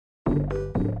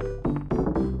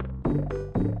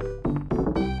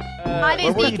Mine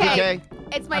is DK.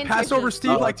 It's my I passed over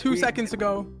Steve like 2 seconds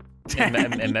ago. In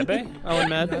Medbay? Oh, in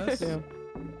Med? Yeah.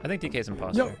 I think DK's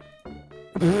imposter.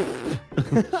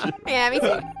 Yeah, me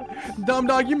too.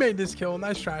 DumbDog, you made this kill.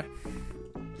 Nice try.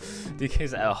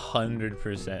 DK's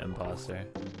 100% imposter.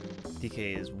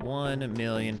 DK is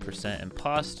 1,000,000%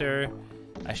 imposter.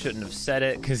 I shouldn't have said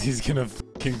it because he's gonna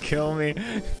fucking kill me.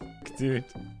 Dude.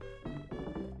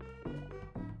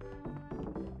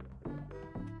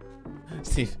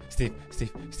 Steve.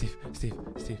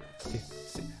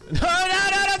 No,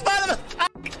 bottom!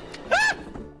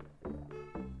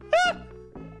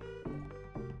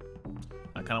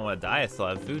 I kind of want to die. I still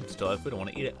have food. I want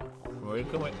to eat it. Where are you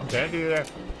going? Thank you,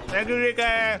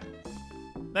 DK.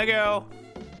 Thank you.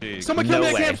 Someone kill me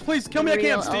at camps, please. Kill me at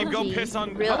camps. Steve, go piss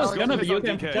on.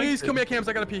 Please kill me at camps.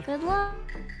 I gotta pee. Good luck.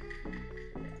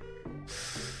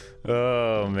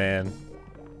 Oh man.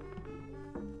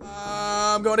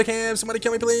 I'm going to camp. Somebody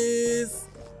kill me, please.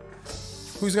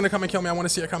 Who's gonna come and kill me? I want to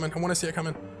see it coming.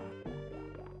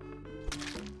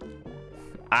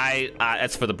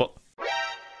 That's for the book.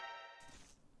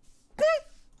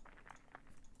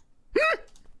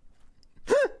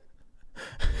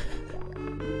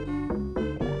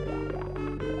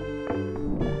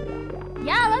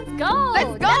 Yeah, let's go.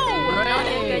 Let's go.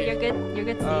 You're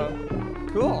good, Steve.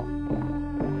 Cool.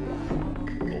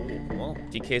 Well,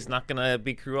 DK's not gonna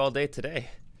be crew all day today.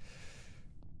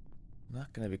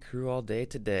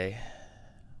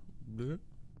 Bleh.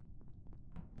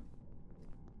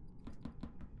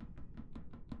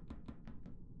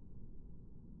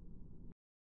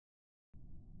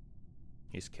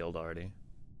 He's killed already.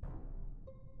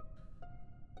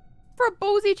 For a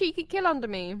ballsy cheeky kill under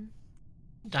me.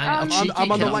 Dang,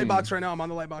 I'm on the light box right now. I'm on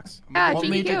the light box. What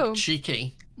made it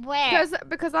cheeky? Where?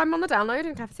 Because I'm on the download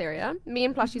in cafeteria. Me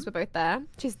and Plushys were both there.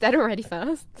 She's dead already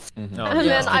first. No, And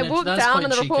then I walked That's down quite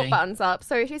and the report cheeky. button's up.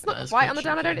 So she's not That is quite quite on the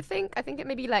down, I cheeky. don't think. I think it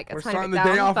may be like a We're tiny starting bit the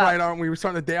down. day off but... right, aren't we? We're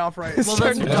starting the day off right. Well,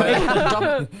 then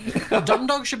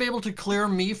DumbDog should be able to clear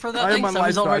me for that I am thing. on 'Cause I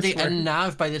was live, already I swear. in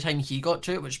nav by the time he got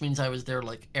to it, which means I was there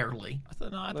like early. I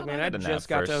thought I I just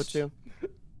got to O2.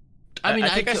 I mean, I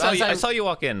think I I saw you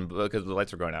walk in because the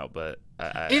lights were going out, but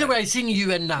either way, I seen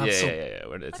you in nav. Yeah. So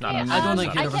It's Okay, not. I don't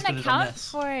think I you'd ever can could have done account this.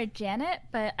 for Janet,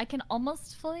 but I can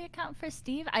almost fully account for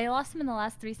Steve. I lost him in the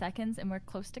last 3 seconds, and we're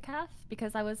close to calf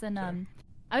because I was in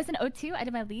O2. I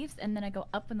did my leaves, and then I go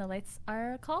up when the lights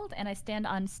are called, and I stand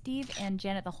on Steve and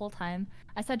Janet the whole time.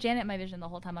 I saw Janet in my vision the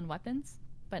whole time on weapons,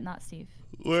 but not Steve.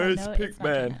 Where's So no, it's not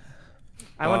Pigman? Janet.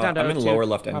 I went down to I'm in O2. lower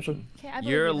left engine. Okay, I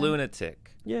You're a believe in lunatic.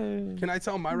 Yay. Can I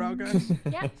tell my route, guys? them.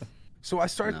 Yeah. So I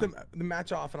start the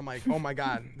match off, and I'm like, oh my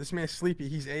god, this man's sleepy.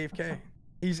 He's AFK.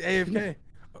 He's AFK.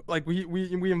 Like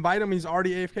we invite him. He's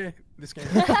already AFK. This game.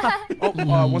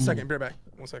 1 second. Be right back.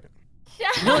 1 second.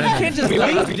 No, you can't just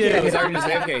leave, dude. He's already just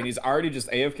AFK, and he's already just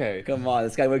AFK. Come on,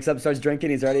 this guy wakes up, starts drinking,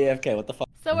 he's already AFK. What the fuck?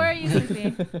 So where are you,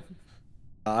 Susie?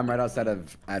 I'm right outside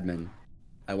of admin.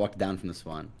 I walked down from the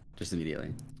spawn just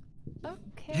immediately.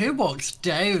 Okay. Who walks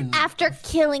down? After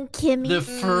killing Kimmy. The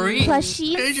freak.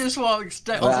 Plushys. Who just walks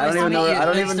down? I don't even know. I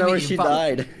don't even know where she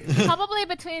died. Probably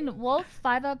between Wolf,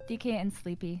 5-Up, DK, and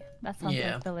Sleepy. That sounds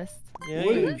like the list.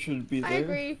 Yeah. Should be there. I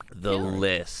agree. The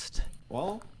list.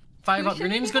 Well, 5-Up. Your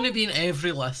name's gonna be in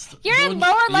every list. You're in Don't-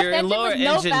 lower left You're in engine lower with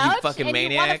no engine, you vouch, fucking and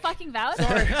maniac. you want a fucking vouch?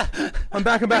 I'm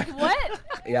back. What?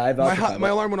 Yeah, I vouched. My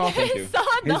alarm went off. thank you. So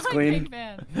He's annoying, clean. big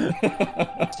man.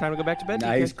 It's time to go back to bed.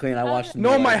 Nah, he's clean. I watched him.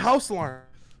 No, my house alarm.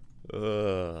 All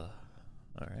right.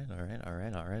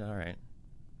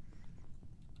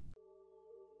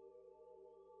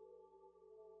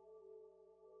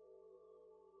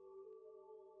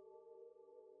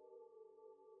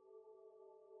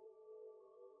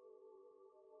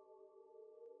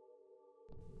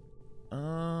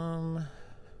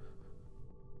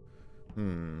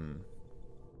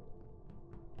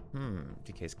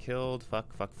 DK's killed. Fuck.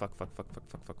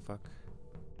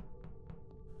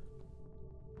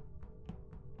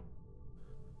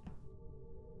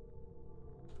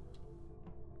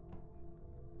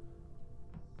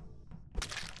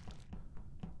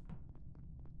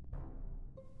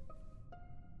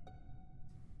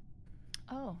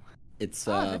 Oh. It's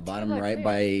the bottom two are right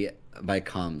by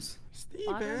comms.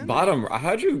 Steven. bottom.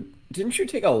 Didn't you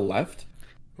take a left?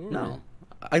 No,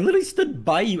 I literally stood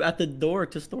by you at the door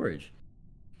to storage.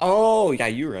 Oh, yeah,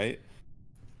 you're right.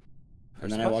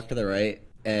 And then I walked to the right,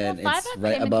 and Well, it's 5-Up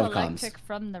right came above into comms. electric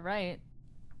from the right.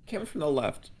 Came from the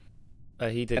left.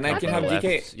 He did. And I come can from have the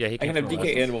left. DK. Yeah, he I came can have from the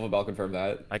DK left. and Wolfabelle confirm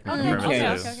that. I can Okay, confirm okay,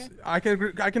 that.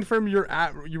 okay. I confirm you were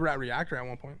at reactor at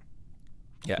one point.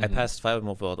 Yeah, I passed 5 and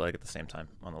Wolfabelle like at the same time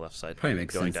on the left side. Probably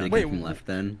makes going sense. They down. came from left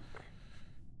then.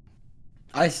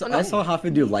 I saw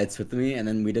Hafu do lights with me, and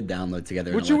then we did download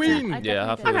together. What you eating? Yeah,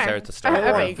 Hafu was Okay. there at the start.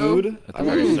 Alright, Food? At the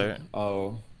very start.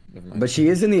 Oh, never mind. But she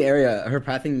is in the area. Her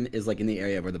pathing is like in the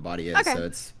area where the body is, Okay.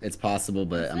 so it's possible.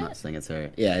 But I'm not saying it's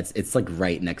her. Yeah, it's like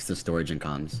right next to storage and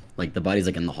comms. Like the body's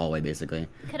like in the hallway basically.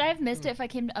 Could I have missed it if I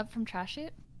came up from trash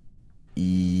chute?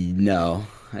 No,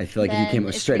 I feel like if you Then came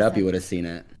it's straight up, you recent. would have seen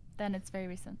it. Then it's very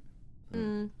recent.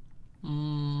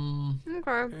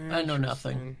 Okay. I know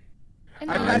nothing. I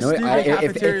I passed know Steve in if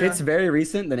cafeteria. it's very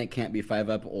recent, then it can't be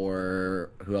 5-up or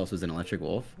who else was in Electric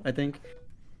Wolf? I think.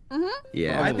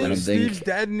 Yeah, I I think don't Steve's think.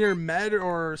 dead near med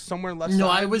or somewhere left No,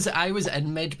 side. I was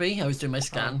in Med B. I was doing my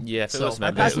scan. Yeah, if it So was I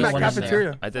med passed him it at was one in there.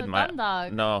 cafeteria. I did So my.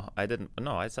 DumbDog. No, I didn't.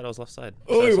 No, I said I was left side.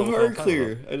 Oh, So I you saw the hard whole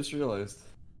clear. combo. I just realized.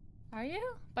 Are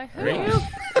you? By who? Really?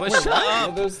 But shut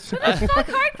up. Who the fuck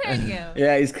hard cleared you?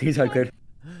 Yeah, he's hard cleared.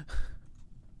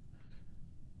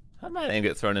 How did my name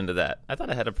get thrown into that? I thought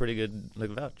I had a pretty good like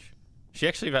vouch. She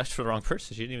actually vouched for the wrong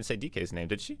person. She didn't even say DK's name,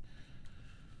 did she?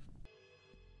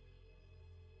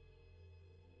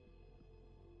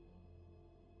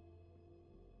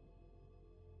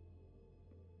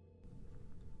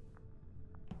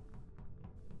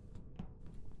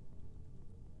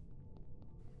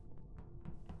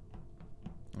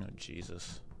 Oh,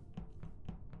 Jesus.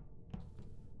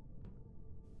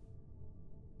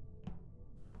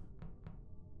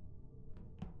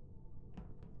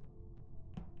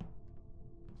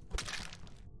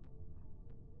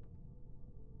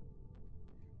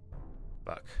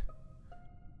 Fuck.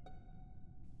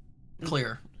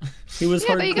 Clear. He was Yeah,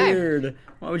 hard there you go. cleared.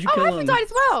 Why would you Oh, kill Hafu him? died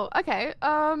as well. Okay.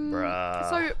 Bruh.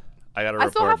 So I got a I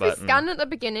saw report Hafu button. scan at the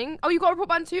beginning. Oh, you got a report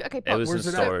button too? Okay, It pop. was in Where's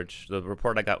it at? storage. The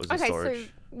report I got was in Okay, storage.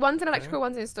 so one's in electrical,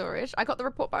 one's in storage. I got the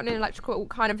report button in electrical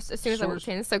kind of as soon as I walked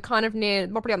in, so kind of near,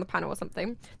 probably on the panel or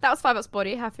something. That was 5-up's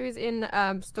body. Hafu's in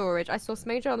storage. I saw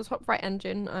Smager on the top right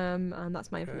engine, and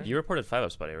that's my information. You reported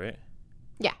 5-up's buddy, right?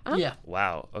 Yeah. Yeah.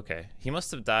 Wow. Okay. He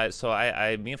must have died. So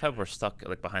me and Fab were stuck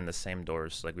like behind the same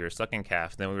doors. Like we were stuck in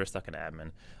CAF, then we were stuck in admin.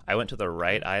 I went to the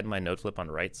right. I had my node flip on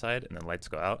the right side, and then lights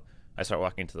go out. I start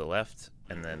walking to the left,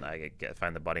 and then I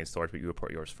find the body in storage. But you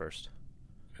report yours first.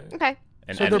 Okay.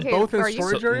 And So they're admin- both in Where are you?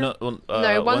 storage area? No,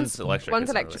 No, one's electric. one's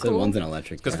it's not electrical. So one's an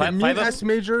electric. Because yeah. Me five and up. S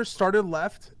Major started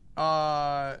left.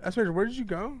 S Major, where did you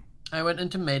go? I went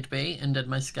into Med Bay and did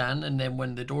my scan, and then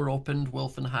when the door opened,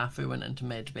 Wolf and Hafu went into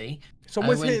Med Bay.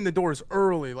 Someone's went- hitting the doors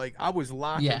early. Like I was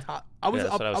locked. Yeah. In top. I was Yeah,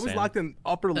 that's up. what I I was was saying. locked in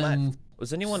upper left.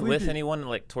 Was anyone with Sleepy. anyone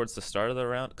like towards the start of the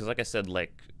round? Because like I said,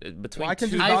 like between I can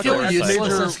two. just I vouch feel for S useless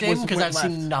Major this game was because I've went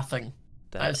seen left. nothing.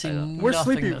 That- I've seen Where's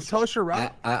nothing. Sleepy? this- Tell us your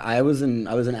route. I was in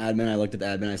admin. I looked at the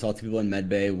admin. I saw 2 people in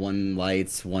medbay, 1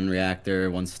 lights, 1 reactor,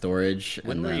 1 storage,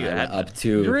 When and were then you I went admin? up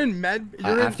to. You're in med.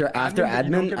 You're in after but you don't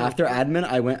admin get a after report. admin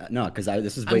I went because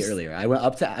this was way I'm s- earlier. I went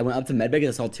up to medbay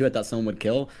because I saw 2 I thought someone would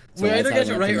kill. So We I either decided get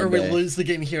it to right or we medbay. lose the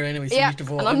game here anyway, so Yeah, you need to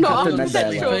vote. and I'm not feeling 100%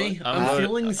 sleepy. sure. I'm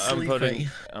feeling I'm sleepy. voting.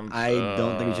 I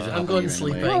don't think we should. I'm going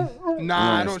sleepy. Nah,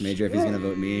 I I'm don't. Major if he's gonna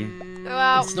vote me.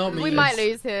 Well, It's not me, we might it's-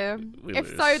 lose here. We If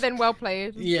lose. so, then well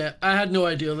played. Yeah, I had no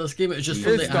idea this game. It was just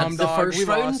from It's the, ads, the DumbDog, first we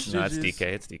round. lost. No, it's GG's. DK.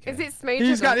 It's DK. Is it Smager?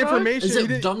 He's got DumbDog? information. Is He it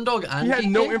didn't- DumbDog and He had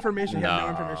no DK? information. He had no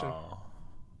information.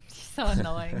 So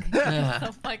annoying. Yeah.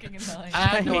 So fucking annoying. I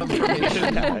had no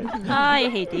information. I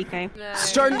hate DK. No.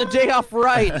 Starting the day off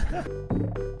right.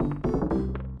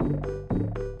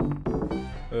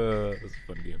 It was a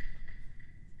fun game.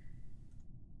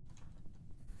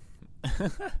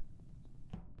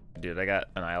 Dude, I got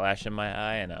an eyelash in my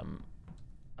eye, and I'm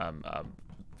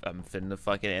finna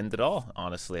fucking end it all.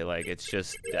 Honestly, like it's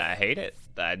just I hate it.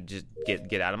 I just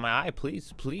get out of my eye,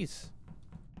 please.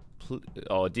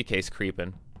 Oh, DK's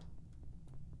creeping.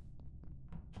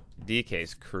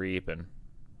 DK's creeping.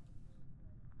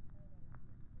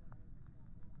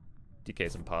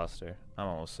 DK's imposter. I'm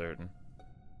almost certain. I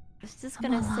was just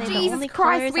gonna say the Jesus only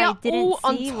Christ, colors we I are didn't all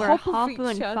on see were top of Hafu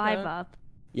and each other. 5-up.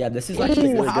 Yeah, this is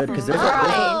actually really good because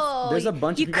there's a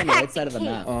bunch of You people on the right cracked side of the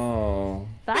map. Oh.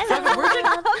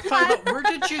 5-up. Where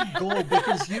did you go?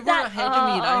 Because you were ahead of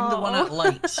me and I'm the one at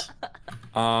lights.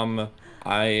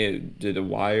 I did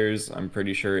wires, I'm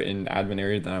pretty sure, in admin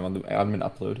area, then I'm on the admin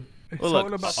upload. Well,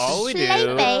 Talking look, about all we do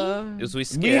Sleepy. is we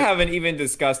skip. We haven't even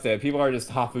discussed it. People are just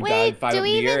Hafu Wait, died, 5 do up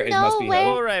we in the air, even it must know be where-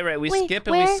 hell. Oh, right. We Wait, skip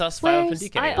and we suss 5 up and where's-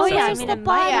 DK. I, It's oh that yeah, I simple. mean the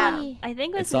body. I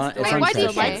think it was It's on- the it's storage, on Wait, so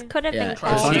why lights DK? could have Yeah. been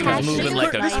Because he was crossed. moving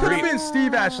like a This could have creep. been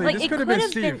Steve. Actually, Like this it could have could been have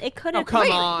Steve. been. It could have. come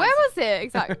Wait, on. where was it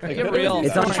exactly? Get real.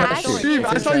 It's on Trash trash shoot. shoot. Steve, It's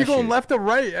I on saw you trash going shoot. left to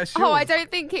right. As Oh, I don't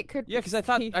think it could. Yeah, because I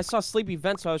thought I saw Sleepy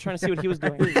vent, so I was trying to see what he was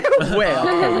doing. Well,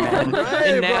 okay, man.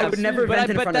 Hey, In bro, naps. I would never but vent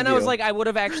in but front then of I was you. like, I would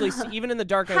have actually, even in the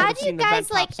dark, I would How'd have do you seen the vent guys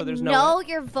pop, like so there's no know way.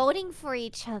 you're voting for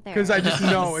each other? Because I just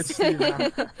know it's Steve now.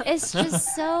 It's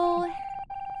just so.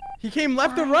 He came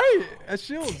left or right as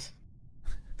Shields.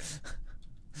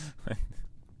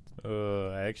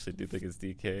 I actually do think it's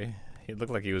DK. He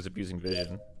looked like he was abusing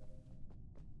vision,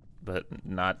 but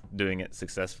not doing it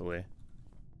successfully.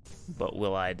 But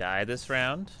will I die this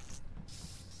round?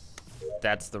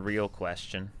 That's the real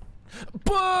question.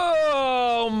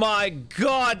 Oh my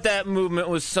god, that movement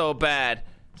was so bad.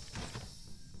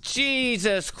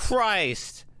 Jesus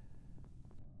Christ.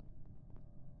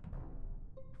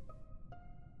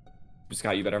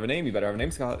 Scott, you better have a name. You better have a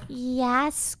name, Scott. Yeah,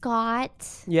 Scott.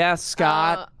 Yeah,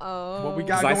 Scott. What we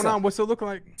got I going saw- on? What's it look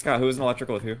like? Scott, who was in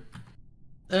electrical with who?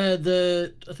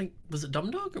 I think, was it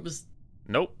DumbDog? It was,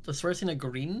 Nope. I swear I seen a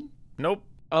green. Nope.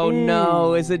 Oh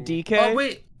no, is it DK? Oh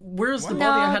wait, where's the What?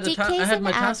 body? No, I had, DK's I had an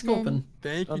my task admin. open.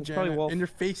 Thank you, it's probably Janet. Wolf. In your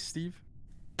face, Steve.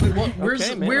 Wait, what? Where's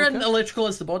Okay, man, where in okay. electrical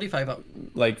is the body 5 up?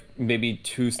 Like maybe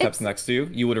 2 steps next to you.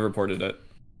 You would have reported it.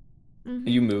 Mhm.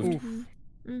 You moved. Mhm.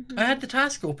 I had the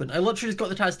task open. I literally just got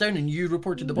the task down and you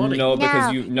reported the body. No,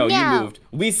 because No, you no. moved.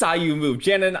 We saw you move.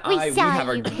 Jen and We we saw have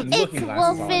our you. looking It's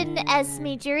glasses Wolf on. and S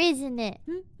Major, isn't it?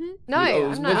 No,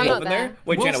 Was I'm Wolf not in there. there?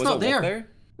 Wait, Wolf's Janet, was not Wolf there. there?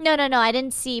 No, I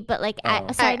didn't see, but like, Oh.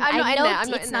 so I'm not I in know there, I'm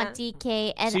not it's in not there.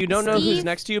 DK, and So you don't know who's Steve-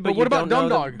 next to you, But but what you about don't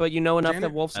know DumbDog? but you know enough Janet?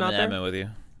 that Wolf's I'm not an there. admin with you,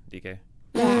 DK.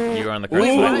 Yeah. You were on the card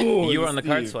Ooh, swipe. You were on the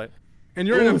card Steve. swipe. And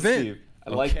you're in a Ooh, vent. Steve, I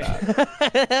like Okay.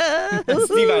 that.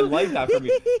 Steve, I like that from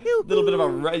you. A little bit of a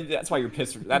right. That's why you're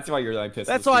pissed. That's why you're like pissed.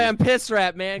 That's with why Steve. I'm piss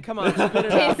rat, man. Come on, spit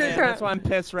it out, man. That's why I'm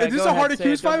piss rat. Is this Go a hard ahead, say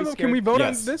accused it. Don't be 5 up? Can we scared. vote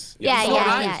Yes. on this? Yeah, So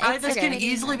yeah. this can okay.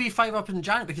 easily be 5 up in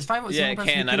Janet because 5 up is the Yeah, only it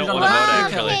person can. who I don't could've wanna done vote,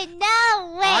 it. actually. Okay,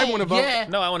 no way. I want to vote. Yeah.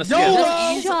 No, I want to Yo!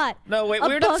 skip. Yo! Shot. No, wait, A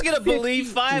we're just buck gonna believe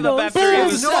 50. 5 No, up after he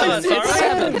was No, done. it's All right.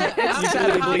 7. You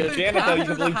can believe Janet, though. You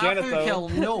can believe Janet, though. Kill,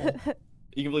 no.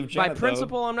 You can believe By Janet,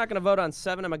 principle, I'm not gonna vote on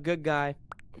 7. I'm a good guy.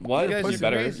 though. What? You guys You are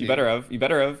better. crazy. You better have. You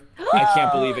better have. I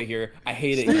can't believe it here. I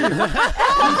hate it here. Steve,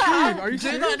 are you Do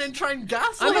serious? that and then try and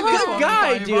gas I'm a it. good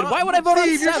guy, dude. Why would I vote on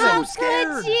Steve, you're 7? so scared.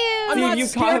 Could you? I'm Dude, not you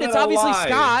caught scared. him It's in a obviously lie.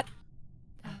 Scott.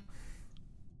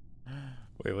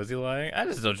 Wait, was he lying? I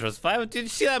just don't trust 5. Did you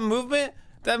see that movement?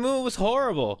 That movement was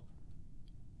horrible.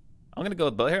 I'm gonna go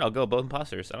with both here. I'll go with both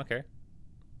imposters. I don't care.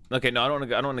 Okay, no, I don't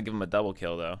want to give him a double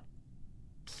kill though.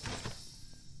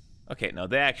 Okay, no,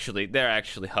 they're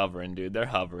actually hovering, dude. They're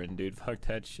hovering, dude. Fuck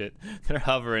that shit. They're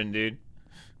hovering, dude.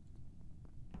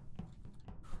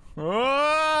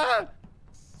 Ah!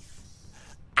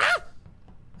 Ah!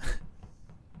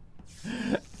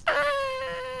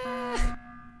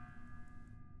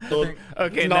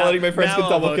 Okay, Not letting my friends now get I'll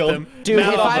double vote killed. them. Dude,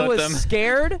 Now if I'll I vote was them.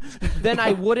 scared, then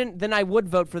I would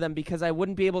vote for them because I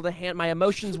wouldn't be able to my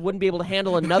emotions wouldn't be able to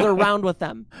handle another round with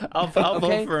them. I'll Okay?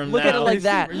 vote for him Look now. at it like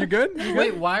that. Are you good? You good?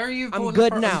 Wait, why are you I'm voting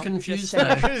good for now. I'm confused Just saying.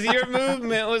 now. Because your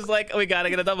movement was like, we gotta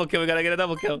get a double kill. We gotta get a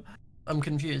double kill. I'm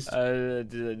confused. I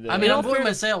I mean, I'm voting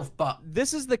myself, but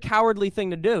This is the cowardly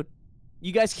thing to do.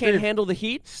 You guys can't Steve. handle the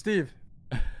heat? Steve,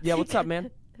 Yeah, what's up,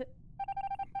 man?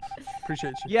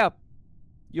 appreciate you. Yeah.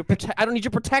 I don't need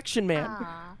your protection, man.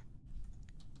 Aw.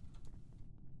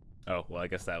 Oh, well, I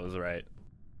guess that was right.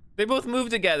 They both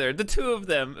moved together, the two of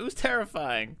them. It was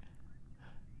terrifying.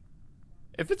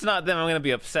 If it's not them, I'm gonna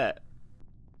be upset.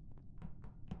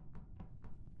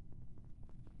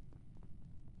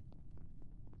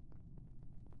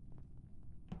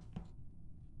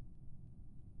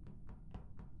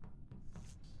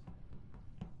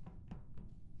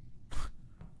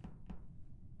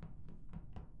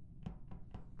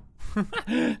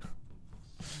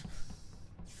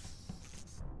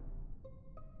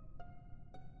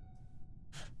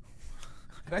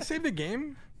 Did I save the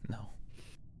game? No.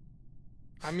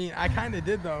 I mean, I kind of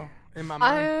did though in my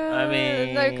mind. I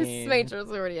mean- no, because Major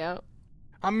was already out.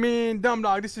 I mean,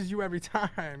 DumbDog, this is you every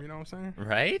time. You know what I'm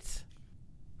Right?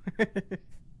 saying?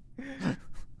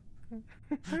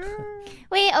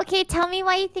 Wait, okay, tell me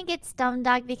why you think it's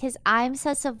DumbDog because I'm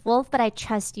such a wolf, but I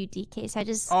trust you, DK. So I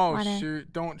just Oh wanna.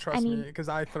 shoot! Don't trust mean- me because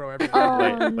I throw everything. Oh,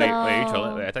 wait, are you no.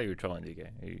 trolling? Wait, I thought you were trolling, DK.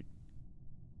 Wait,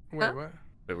 Huh? what?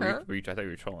 Wait, Huh? I thought you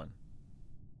were trolling.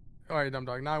 All right,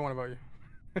 DumbDog. Now I want to vote you.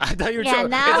 I thought you were Yeah, trolling.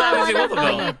 now It's I obviously want to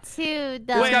Wolfabelle. vote you too,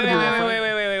 Wait, wait, gotta be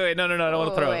DumbDog. wait. No, I don't want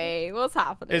to throw. Wait, what's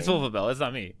happening? It's Wolfabelle. It's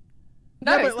not me.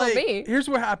 No, Yeah, it's but, not me. Here's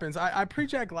what happens. I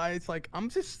pre-jack lights. Like, I'm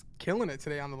just killing it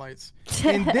today on the lights.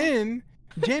 And then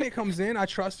Janet comes in. I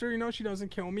trust her. You know, she doesn't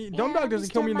kill me. Yeah, DumbDog I'm doesn't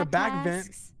just kill me doing in the my back vent.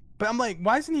 tasks. But I'm like,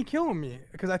 why isn't he killing me?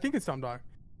 Because I think it's DumbDog.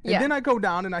 And Yeah. then I go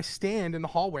down and I stand in the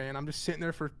hallway and I'm just sitting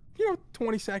there for,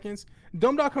 20 seconds.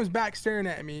 DumbDog comes back staring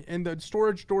at me and the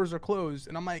storage doors are closed.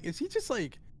 And I'm like, is he just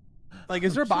like Like,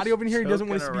 is there a body over in here? He doesn't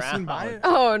want us to be seen by it.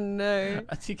 Oh no.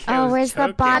 Oh, where's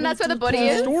the body? And that's where the body DK?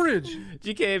 is. Storage.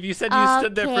 GK, if you said you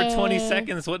stood there for 20 Okay.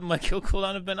 seconds, wouldn't my kill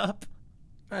cooldown have been up?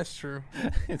 That's true.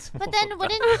 It's But then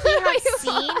wouldn't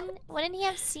he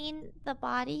have seen the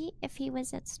body if he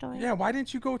was at storage? Yeah, why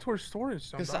didn't you go towards storage?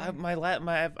 Because I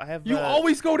have. You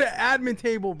always go to admin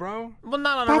table, bro. Well,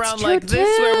 not on That's a round true like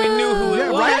this where we knew who Yeah,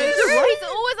 it was. right? He's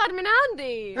always admin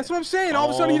Andy. That's what I'm saying. All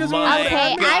of a sudden, he doesn't Oh want to. my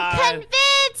Okay, God. I'm convinced.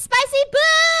 Spicy boo.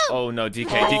 Oh no, DK,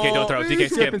 don't throw. DK,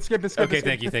 skip. Okay,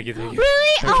 thank you. Really?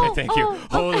 Okay, Oh, thank you.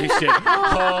 Holy shit.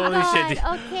 Oh, Holy shit.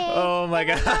 God, okay. Oh my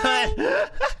God.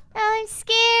 Oh, I'm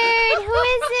scared. Who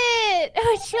is it?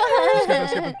 Which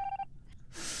one?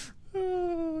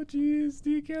 Oh jeez,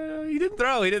 DK. He didn't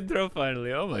throw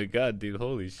finally. Oh my God, dude.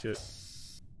 Holy shit.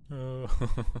 Oh.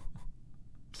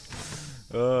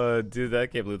 Oh, dude, I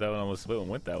can't believe that one almost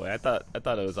went that way. I thought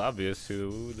it was obvious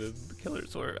who the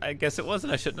killers were. I guess it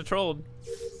wasn't. I shouldn't have trolled.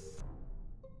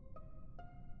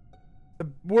 The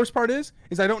worst part is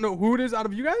I don't know who it is out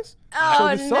of you guys. Oh So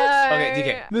this no. sucks? Okay,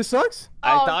 DK. This sucks.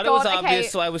 I Oh, thought it was God, obvious, okay.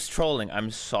 so I was trolling.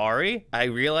 I'm sorry. I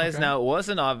realize Okay. now it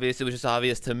wasn't obvious. It was just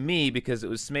obvious to me because it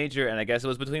was Smager, and I guess it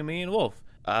was between me and Wolf.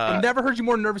 I've never heard you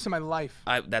more nervous in my life.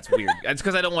 That's weird. It's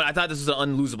because I don't want. I thought this was an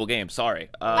unlosable game. Sorry.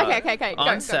 Okay.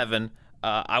 On Go. 7,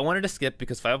 I wanted to skip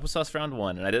because 5-up was us round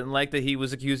 1, and I didn't like that he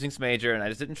was accusing Smager, and I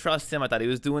just didn't trust him. I thought he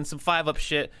was doing some 5-up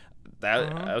shit.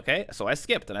 Okay, so I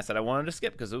skipped, and I said I wanted to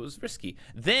skip because it was risky.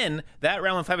 Then that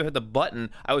round when 5-up hit the button,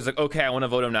 I was like, okay, I want to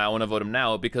vote him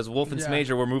now. Because Wolf and Yeah.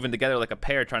 Smager were moving together like a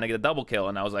pair trying to get a double kill,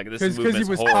 and I was like, this Because movement's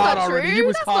he was horrible. caught That's not already. true. He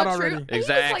was That's caught not true. already. He was,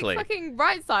 Exactly. like, fucking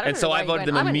right side. And so I voted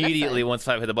him immediately immediately. once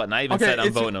 5 hit the button. I even said,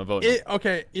 I'm voting.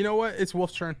 Okay, you know what? It's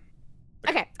Wolf's turn.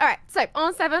 Okay, all right. So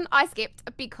on 7, I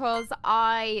skipped because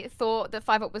I thought that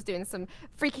 5-up was doing some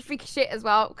freaky shit as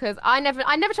well. Because I never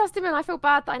trust him, and I feel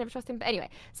bad that I never trust him. But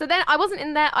anyway, so then I wasn't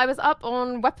in there. I was up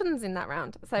on weapons in that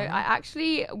round, so I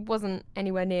actually wasn't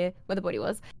anywhere near where the body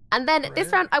was. And then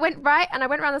this round, I went right, and I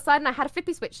went around the side, and I had a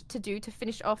flippy switch to do to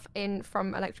finish off in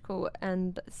from electrical,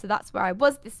 and so that's where I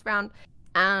was this round,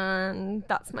 and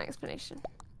that's my explanation.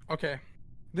 Okay,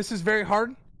 this is very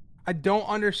hard. I don't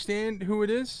understand who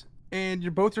it is.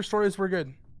 And both your stories were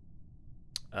good.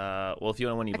 Well, if you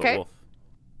want to win, you Okay. vote Wolf.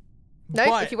 No,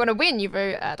 But- if you want to win, you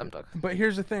vote DumbDog. But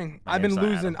here's the thing. My I've been name's not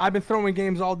losing. Adam. I've been throwing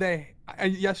games all day.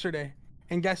 Yesterday.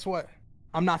 And guess what?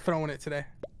 I'm not throwing it today.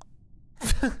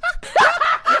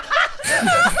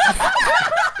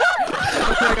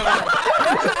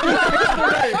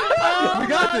 We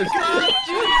got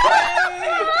this.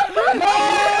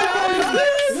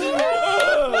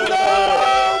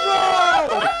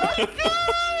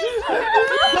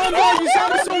 No, you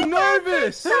sounded so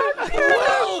nervous. I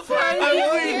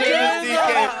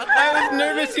was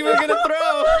nervous you were gonna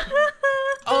throw.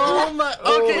 Oh my.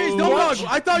 Okay, DumbDog,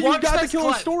 I thought you watch got that the kill in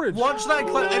clip. storage. Watch that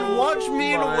clip and watch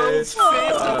me and Will's Oh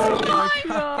faces. my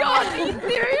God, are you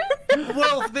serious?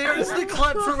 Wolf, there's the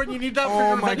clip for when you need that for Oh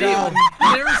your my video. God.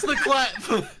 There's the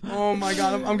clip. Oh my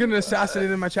god, I'm getting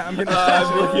assassinated in my chat. I'm getting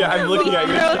assassinated. Yeah, I'm looking at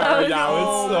your chat right now.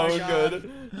 Oh It's my so God.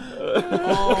 good.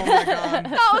 Oh my god.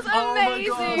 That was Oh my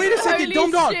amazing. God. Wait a second,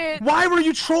 Holy DumbDog. shit. Why were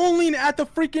you trolling at the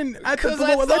freaking at the Because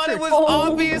below I thought electric? it was Oh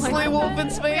obviously my Wolf and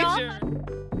God. Smager.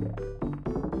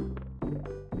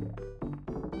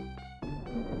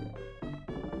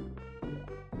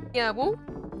 Yeah, wall.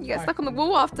 You get stuck on the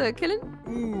wall after killing.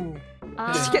 Ooh.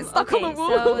 Just get stuck on the wall.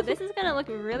 So this is gonna look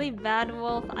really bad,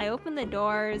 Wolf. I opened the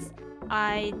doors.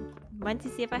 I went to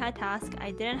see if I had tasks.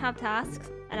 I didn't have tasks,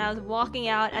 and I was walking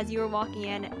out as you were walking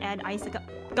in, and I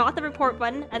got the report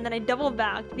button, and then I double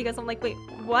backed because I'm like, wait,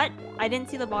 what? I didn't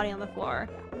see the body on the floor.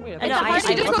 Wait, I know, How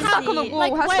she just got didn't stuck on the see- wall.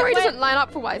 like, Her wait, story wait. doesn't line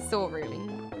up for what I saw, really.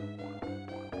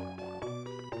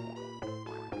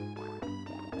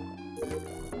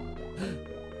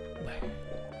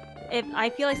 If I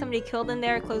feel like somebody killed in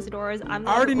there, close the doors. I'm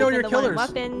I already know your the one with killers.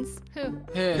 weapons. Who?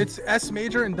 It's S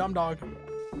Major and DumbDog.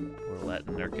 We're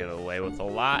letting her get away with a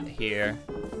lot here.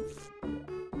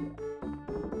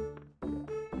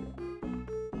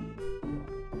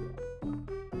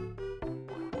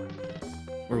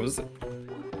 Where was it?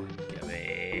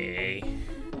 Gimme.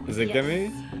 Is it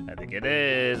gimme? I think it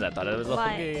is. I thought it was a whole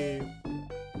Why? game.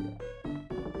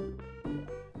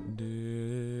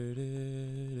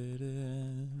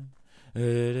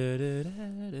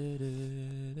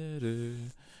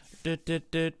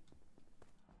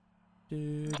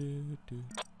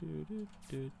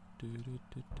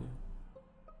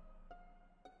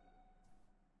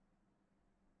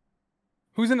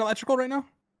 Who's in electrical right now?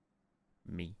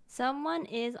 Me. Someone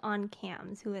is on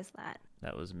cams. Who is that?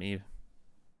 That was me.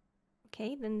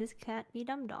 Okay, then this can't be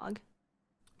DumbDog.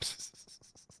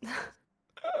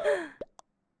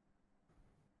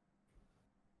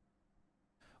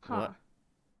 What?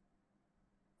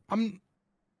 I'm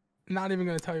not even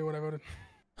gonna tell you what I voted.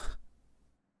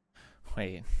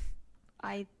 Wait.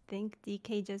 I think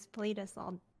DK just played us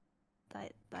all.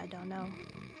 I don't know.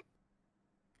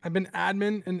 I've been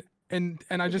admin and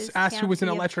I This just asked who can't was in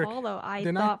be electric. Apollo. I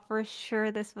Didn't thought for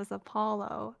sure this was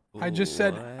Apollo. I just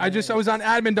said I was on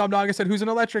admin, DumbDog. I said who's in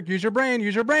electric? Use your brain.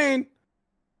 Use your brain.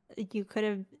 You could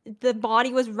have. The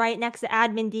body was right next to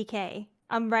admin, DK.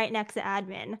 I'm right next to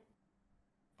admin.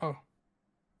 Oh.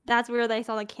 That's where they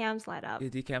saw the cams light up. Yeah,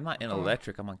 DK, I'm not in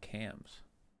electric. I'm on cams.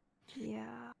 Yeah.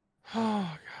 Oh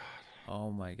god.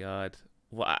 Oh my god.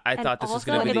 Well, I And thought this was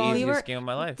gonna also, be the if we easiest were- game of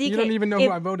my life. DK, You don't even know if-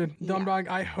 who I voted. yeah. DumbDog,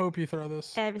 I hope you throw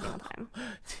this. Every single time.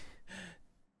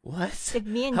 What? If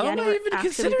me and How am Jenna I were even actually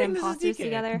considering the this as imposters DK?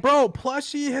 together. Bro,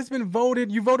 Plushie has been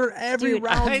voted. You voted every Dude,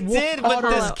 round. I Wolf did, but Potter.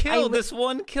 this Apollo, kill, I this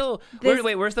one kill. This-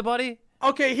 Wait, where's the body?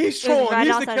 Okay, he's It was trolling. right He's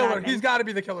the outside killer. admin. He's got to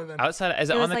be the killer then. Outside, is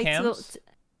it It on was the like cams?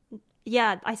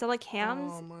 yeah, I saw like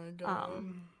cams Oh my god.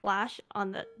 flash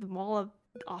on the wall of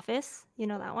the office. You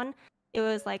know that one? It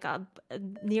was like a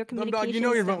near DumbDog, communications. you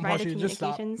know you're the voting right of Plushie. Just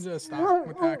stop. communications. Just stop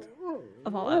with that.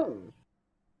 Apollo.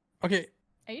 Okay,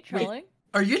 Are you trolling?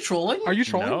 Are you trolling? are you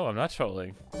trolling? No, I'm not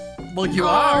trolling. Well, you Oh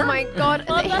are. my god.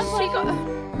 Well, She that's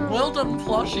got... Well done,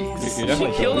 Plushies. You're She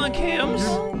definitely killed trolling. on cams.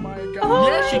 Oh my god.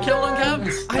 Yeah, she killed on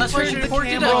cams. That's why she turned the reported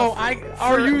camera Bro, it.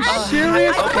 are you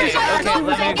serious? Okay, let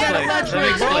me explain.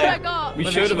 That's what I got. We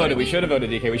should have voted. We should have voted,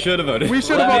 DK. We should have voted. We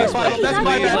should Let have me voted. explain. That's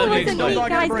my Let bad. me That wasn't me, DumbDog,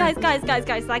 have a brain.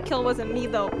 guys. That kill wasn't me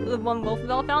though. The one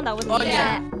Wolfabelle found, that wasn't Oh, me.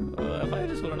 yeah. If I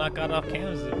just would have not got off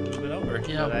cams, it would have been over.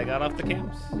 Yeah. But I got off the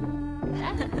cams.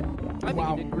 I think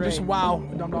Wow. you did great. Just wow,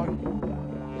 DumbDog.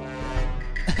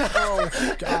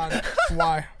 Oh god.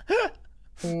 Why?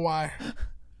 Why?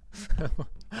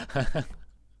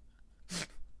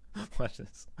 Watch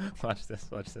this. Watch this.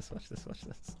 Watch this. Watch this. Watch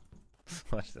this.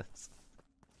 Watch this.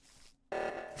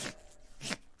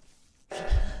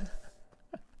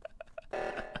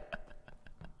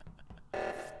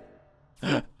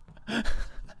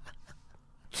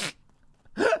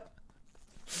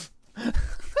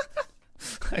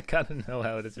 I gotta know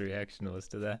how his reaction was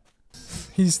to that.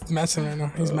 He's messing right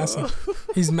now. He's messing.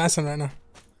 He's messing right now.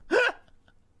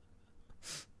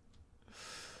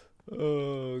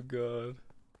 Oh god.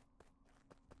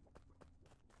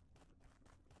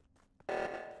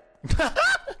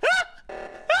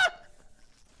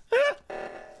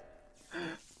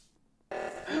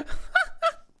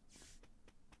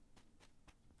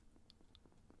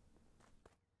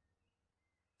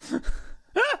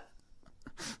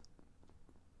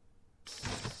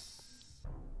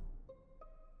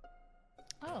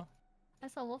 Oh, I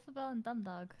saw Wolfabelle and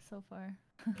DumbDog so far.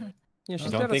 Yeah,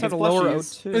 she's don't got us think at a it's lower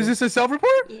Plushies. O2. Is this a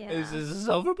self-report? Yeah. Is this a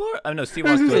self-report? Oh no, Steve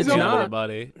Is walked this a with the self-report? other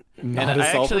body. Not And a I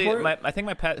actually, self-report? I think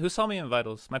my path. Who saw me in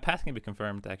vitals? My path can be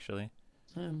confirmed actually.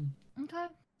 Okay.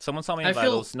 Someone saw me in I feel-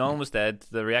 vitals. No one was dead.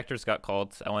 The reactors got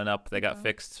called. I went up. They got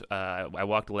fixed. I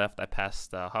walked left. I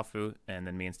passed Hafu, and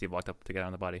then me and Steve walked up to get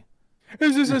on the body.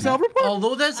 Is this a self-report?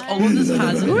 Although this hasn't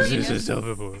This been. is a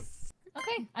self-report.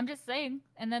 Okay, I'm just saying.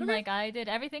 And then like I did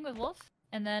everything with Wolf,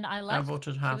 and then I I left.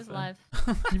 voted She was Hafu. live.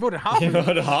 You voted You Hafu.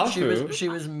 voted Hafu. She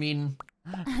was mean.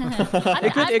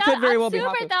 It could very well be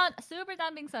super Hafu. super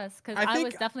down being sus because I I, think,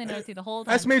 was definitely nosy the whole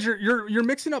time. S Major, you're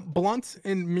mixing up blunt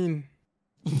and mean.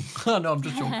 No, I'm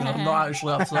just joking. I'm not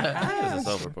actually upset. This is a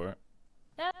self-report.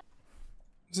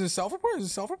 Is it a self-report? Is it a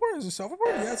self-report? Is it a self-report?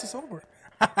 Yeah, it's a self-report.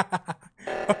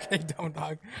 Okay,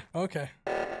 DumbDog. Okay.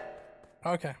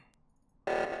 Okay.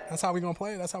 That's how we gonna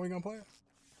play it. That's how we gonna play it.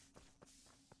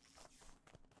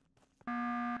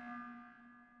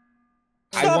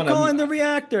 Stop calling the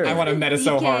reactor. I want to meta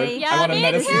so hard. DK. I want to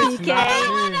Yeah, meta me so too. DK.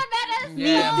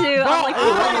 Yeah. Me too. I'm like,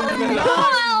 who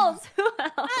else? Who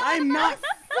else? I'm not.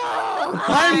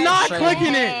 I'm not Shame.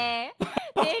 clicking it.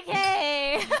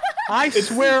 DK. I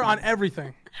swear on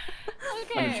everything.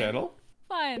 on your Okay. channel.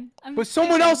 Fine. I'm But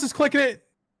someone else is clicking it.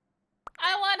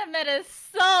 I want to meta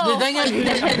so. The thing is,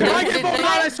 If I get voted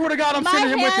out, I swear to God, I'm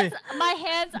sending him with me. My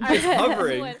hands are It's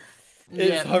hovering. What?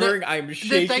 It's hovering. I'm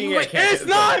shaking. I can't. It's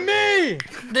not me.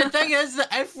 the thing is that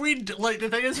if we the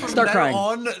thing is from Start now crying.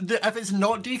 on, if it's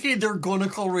not DK, they're gonna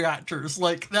call reactors.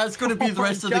 Like that's gonna be the Oh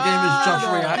rest my of the game is just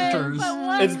God. reactors. But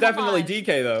what? It's Come definitely on.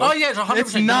 DK though. Oh yeah, it's 100%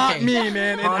 It's not DK. me,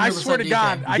 man. And I swear to 100%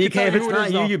 God, I DK, can tell if you it's who it not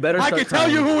is. you, though. you better I start can tell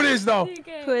you crying. who it is, though.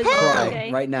 DK. Who is Cry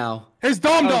okay. right now. It's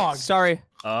DumbDog. Sorry.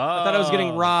 I thought I was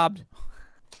getting robbed.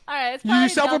 All right, it's You fine,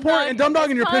 self-report DumbDog. and DumbDog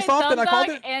and you're It's pissed fine, off that I called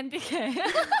DumbDog it? And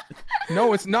DK.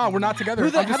 No, it's not. We're not together. Who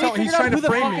the, I'm just have you telling, he's figured out trying who to the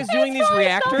frame fuck me. is doing these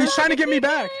reactors? He's trying to get me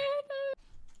back.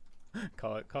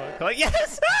 Call it, call it, call it.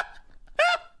 Yes!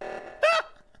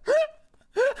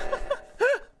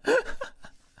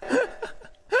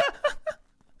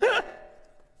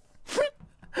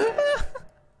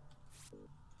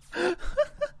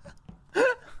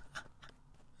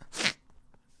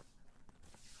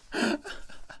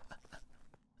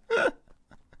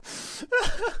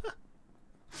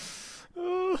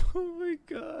 Oh my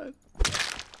god.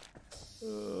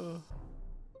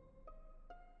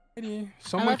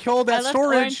 Someone killed that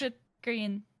storage. Orange with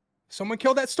green. Someone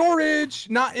killed that storage.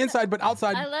 Not inside, but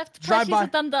outside. I left Drive Plushys by.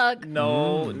 with DumbDog.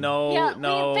 No, no, Yeah,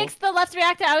 no. we fixed the left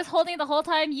reactor. I was holding it the whole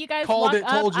time. You guys Called walk it, up.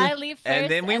 told you. I leave first. And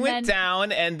then we went then...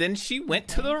 down, and then she went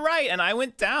to the right, and I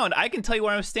went down. I can tell you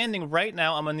where I'm standing right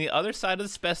now. I'm on the other side of the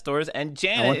spec doors, and I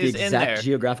Janet want the is in exact there.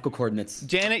 geographical coordinates.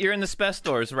 Janet, you're in the spec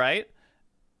stores, right?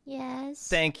 Yes.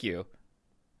 Thank you.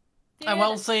 Dude, I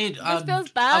will say, this feels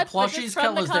bad, a but just Plushys from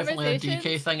kill the is definitely a DK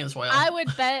conversations, thing as well. I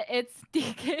would bet it's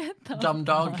DK.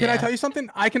 DumbDog. Can I tell you something?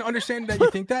 I can understand that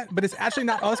you think that, but it's actually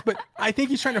not us. But I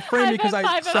think he's trying to frame me because I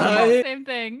bet set 5 him out up. the same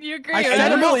thing. You agree? I right?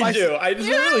 set him up. really do. I just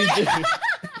really do.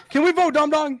 Can we vote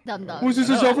DumbDog? DumbDog. Who's this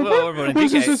No, over we're for? voting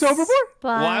Who's DK. this over for?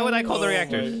 Why would I call the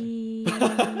reactors? You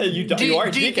are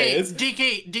DKs.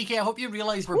 DK, I hope you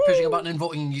realize we're pushing a button and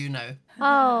voting you now.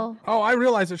 Oh. Oh, I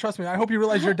realize it. Trust me. I hope you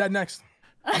realize you're dead next.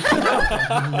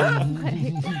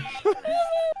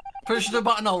 Push the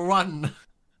button, I'll run.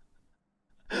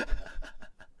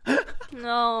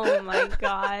 Oh my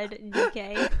god,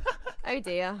 DK. Oh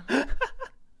dear.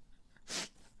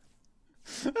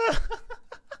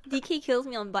 DK kills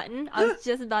me on button. I was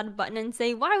just about to button and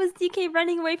say, why was DK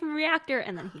running away from reactor?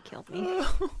 And then he killed me.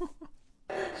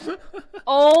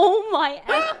 Oh my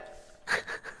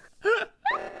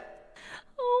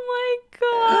Oh my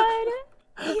god.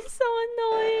 He's so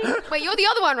annoying. Wait, you're the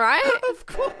other one, right? Of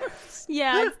course.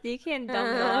 Yeah, it's DK and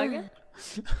DumbDog.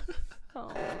 Oh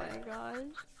my gosh.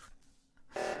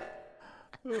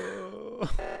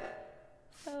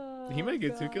 Oh, He might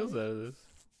get 2 God. kills out of this.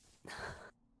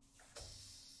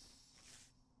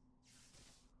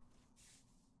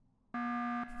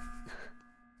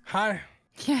 Hi.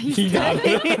 Yeah, he's He got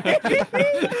it.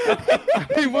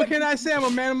 Hey, what can I say? I'm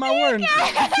a man of my word. No,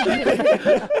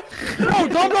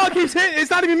 DumbDog keeps hitting.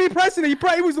 It's not even me pressing it.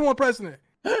 He was the one pressing it.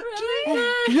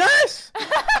 Yes.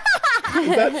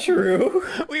 Is that true?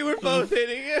 We were both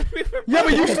hitting it. We were Yeah,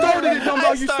 but you both- started it, DumbDog.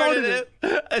 I You started it.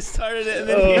 I started it, and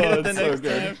then he Oh, hit it the it's so next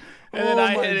good. time. And then Oh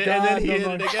I my hit it, and then God, he hit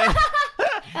DumbDog. it again.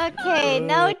 Okay,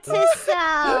 note to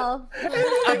self.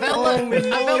 I felt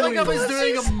like I was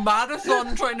doing a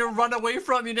marathon trying to run away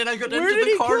from you, and then I got Where into did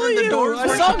the he corner kill and the you? doors I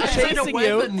were saw him outside of chasing you.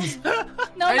 weapons. No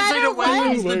Outside matter of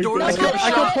weapons, what, the doors I got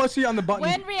killed shut. Plushie on the button.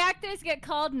 when reactors get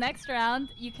called next round,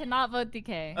 you cannot vote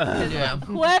DK. 'Cause Yeah.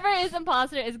 whoever is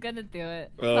imposter is gonna do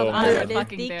it. Oh, So I'm There gonna it is,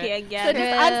 fucking do DK it. again. So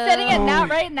just, I'm setting it now, Holy-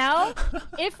 right now.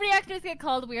 If reactors get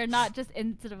called, we are not just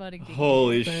into voting DK.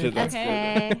 Holy shit, that's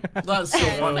Okay. Okay. That's so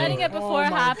I'm funny. setting it before Oh it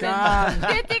my happens. God.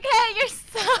 Dude, DK, you're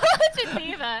such a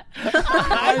diva.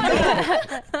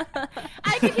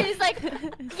 I could hear he's like,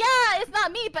 yeah, it's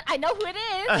not me, but I know who it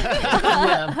is.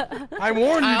 Yeah. I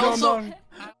warned you, I also, DumbDog.